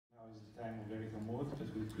time of Erika Maude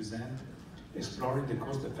that will present exploring the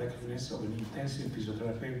cost effectiveness of an intensive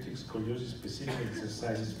physiotherapeutic scoliosis-specific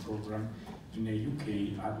exercises program in a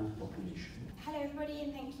UK adult population. Hello everybody,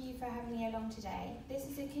 and thank you for having me along today. This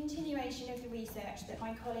is a continuation of the research that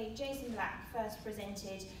my colleague Jason Black first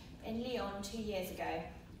presented in Lyon 2 years ago,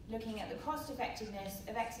 looking at the cost effectiveness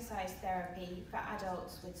of exercise therapy for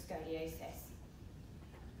adults with scoliosis.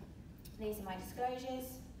 These are my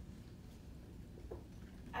disclosures.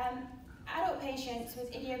 Adult patients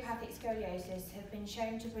with idiopathic scoliosis have been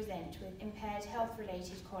shown to present with impaired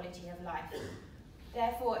health-related quality of life.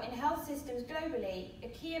 Therefore, in health systems globally, a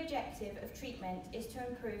key objective of treatment is to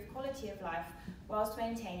improve quality of life whilst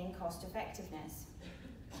maintaining cost effectiveness.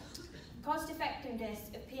 Cost effectiveness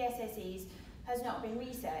of PSSEs has not been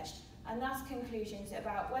researched, and thus conclusions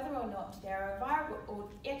about whether or not they are a viable or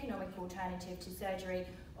economic alternative to surgery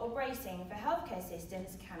or bracing for healthcare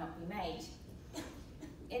systems cannot be made.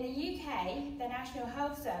 In the UK, the National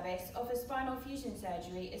Health Service offers spinal fusion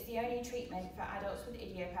surgery as the only treatment for adults with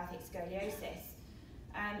idiopathic scoliosis.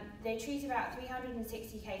 They treat about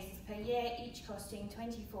 360 cases per year, each costing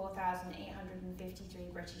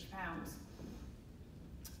 £24,853 British.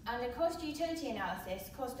 And the cost utility analysis,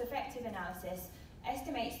 cost effective analysis,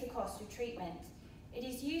 estimates the cost of treatment. It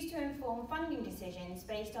is used to inform funding decisions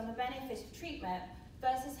based on the benefit of treatment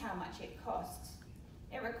versus how much it costs.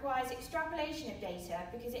 It requires extrapolation of data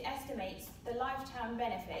because it estimates the lifetime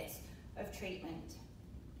benefits of treatment.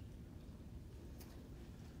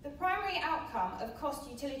 The primary outcome of cost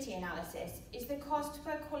utility analysis is the cost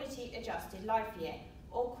per quality adjusted life year,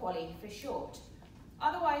 or QALY for short,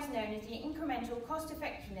 otherwise known as the incremental cost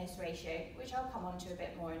effectiveness ratio, which I'll come on to a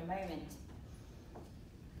bit more in a moment.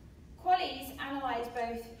 QALYs analyse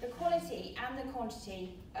both the quality and the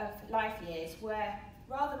quantity of life years, where,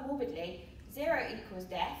 rather morbidly, 0 equals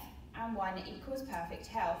death and 1 equals perfect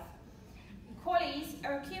health. QALYs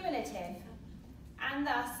are cumulative, and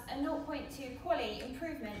thus a 0.2 QALY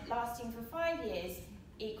improvement lasting for 5 years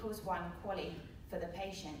equals 1 QALY for the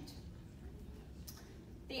patient.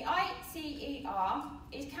 The ICER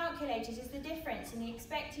is calculated as the difference in the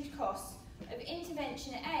expected costs of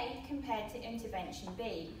intervention A compared to intervention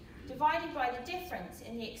B, divided by the difference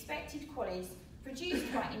in the expected QALYs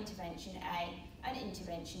produced by intervention A and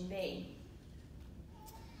intervention B.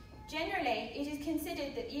 Generally, it is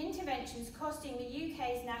considered that the interventions costing the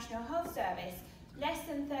UK's National Health Service less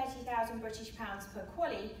than £30,000 British per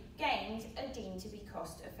QALY gained are deemed to be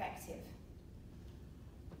cost effective.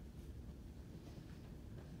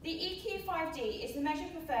 The EQ5D is the measure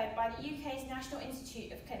preferred by the UK's National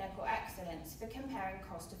Institute of Clinical Excellence for comparing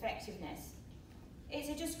cost effectiveness. It's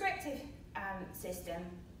a descriptive system,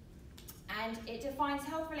 and it defines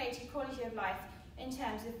health-related quality of life in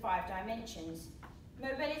terms of 5 dimensions: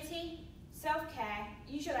 mobility, self-care,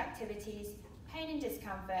 usual activities, pain and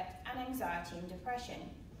discomfort, and anxiety and depression.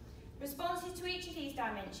 Responses to each of these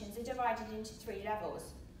dimensions are divided into 3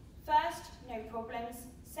 levels. First, no problems.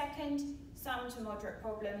 Second, some to moderate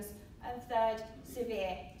problems. And third,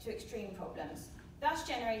 severe to extreme problems, thus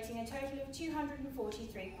generating a total of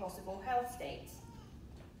 243 possible health states.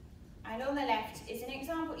 And on the left is an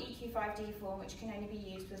example EQ5D form which can only be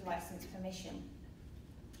used with licence permission.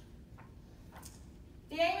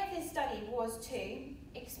 The aim of this study was to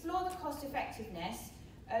explore the cost effectiveness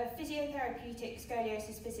of physiotherapeutic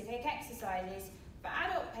scoliosis-specific exercises for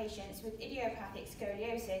adult patients with idiopathic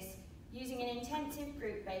scoliosis using an intensive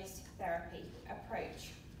group-based therapy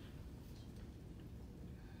approach.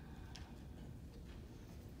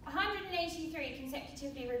 183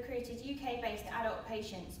 consecutively recruited UK-based adult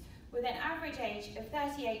patients with an average age of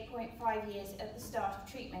 38.5 years at the start of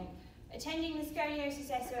treatment, attending the Scoliosis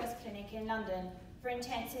SOS clinic in London for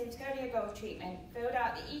intensive ScolioGold treatment, filled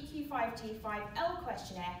out the EQ5D5L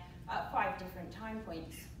questionnaire at 5 different time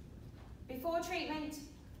points: before treatment,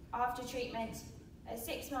 after treatment, a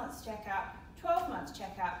 6 months checkup, 12 months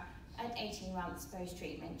checkup, and 18 months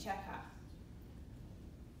post-treatment checkup.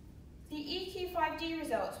 The EQ5D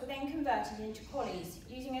results were then converted into QALYs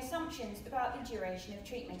using assumptions about the duration of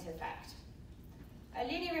treatment effect. A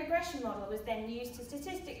linear regression model was then used to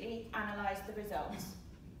statistically analyse the results.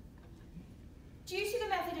 Due to the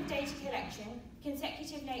method of data collection,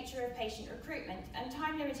 consecutive nature of patient recruitment, and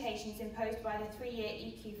time limitations imposed by the 3-year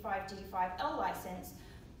EQ5D5L licence,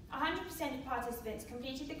 100% of participants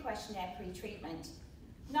completed the questionnaire pre-treatment,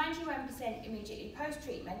 91% immediately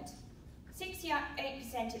post-treatment, 68%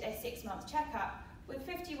 at their 6-month checkup, with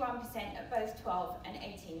 51% at both 12 and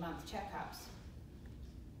 18-month checkups.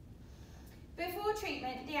 Before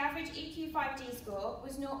treatment, the average EQ5D score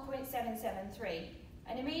was 0.773,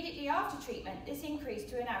 and immediately after treatment, this increased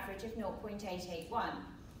to an average of 0.881.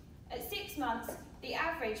 At 6 months, the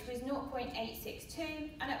average was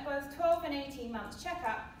 0.862, and at both 12 and 18 months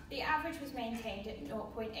checkup, the average was maintained at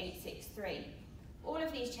 0.863. All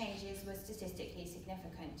of these changes were statistically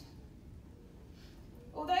significant.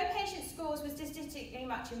 Although patient scores were statistically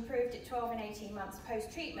much improved at 12 and 18 months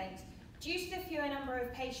post-treatment, due to the fewer number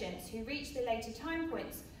of patients who reached the later time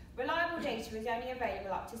points, reliable data is only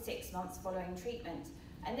available up to 6 months following treatment,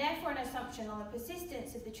 and therefore an assumption on the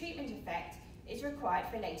persistence of the treatment effect is required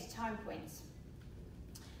for later time points.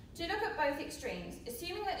 To look at both extremes,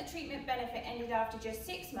 assuming that the treatment benefit ended after just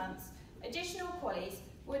 6 months, additional QALYs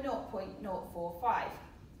were 0.045,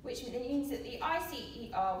 which means that the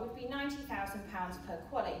ICER would be £90,000 per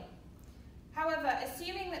QALY. However,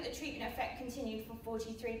 assuming that the treatment effect continued for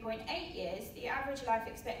 43.8 years, the average life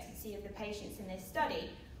expectancy of the patients in this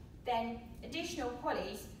study, then additional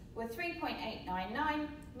QALYs were 3.899,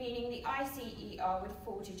 meaning the ICER would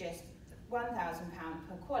fall to just £1,000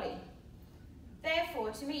 per QALY.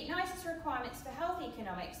 Therefore, to meet NICE's requirements for health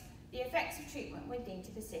economics, the effects of treatment would need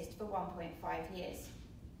to persist for 1.5 years.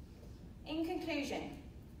 In conclusion,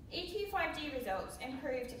 EQ5D results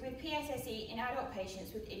improved with PSSE in adult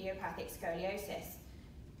patients with idiopathic scoliosis.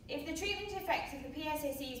 If the treatment effects of the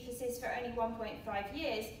PSSEs persist for only 1.5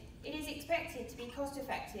 years, it is expected to be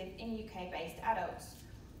cost-effective in UK-based adults.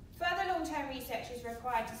 Further long-term research is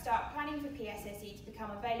required to start planning for PSSE to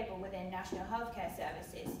become available within national healthcare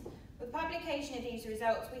services. With publication of these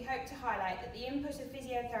results, we hope to highlight that the input of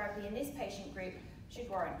physiotherapy in this patient group should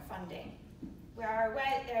warrant funding. We are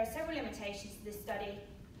aware that there are several limitations to this study,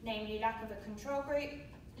 namely lack of a control group,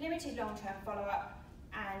 limited long-term follow-up,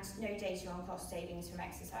 and no data on cost savings from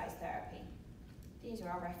exercise therapy. These are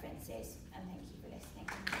our references, and thank you for listening.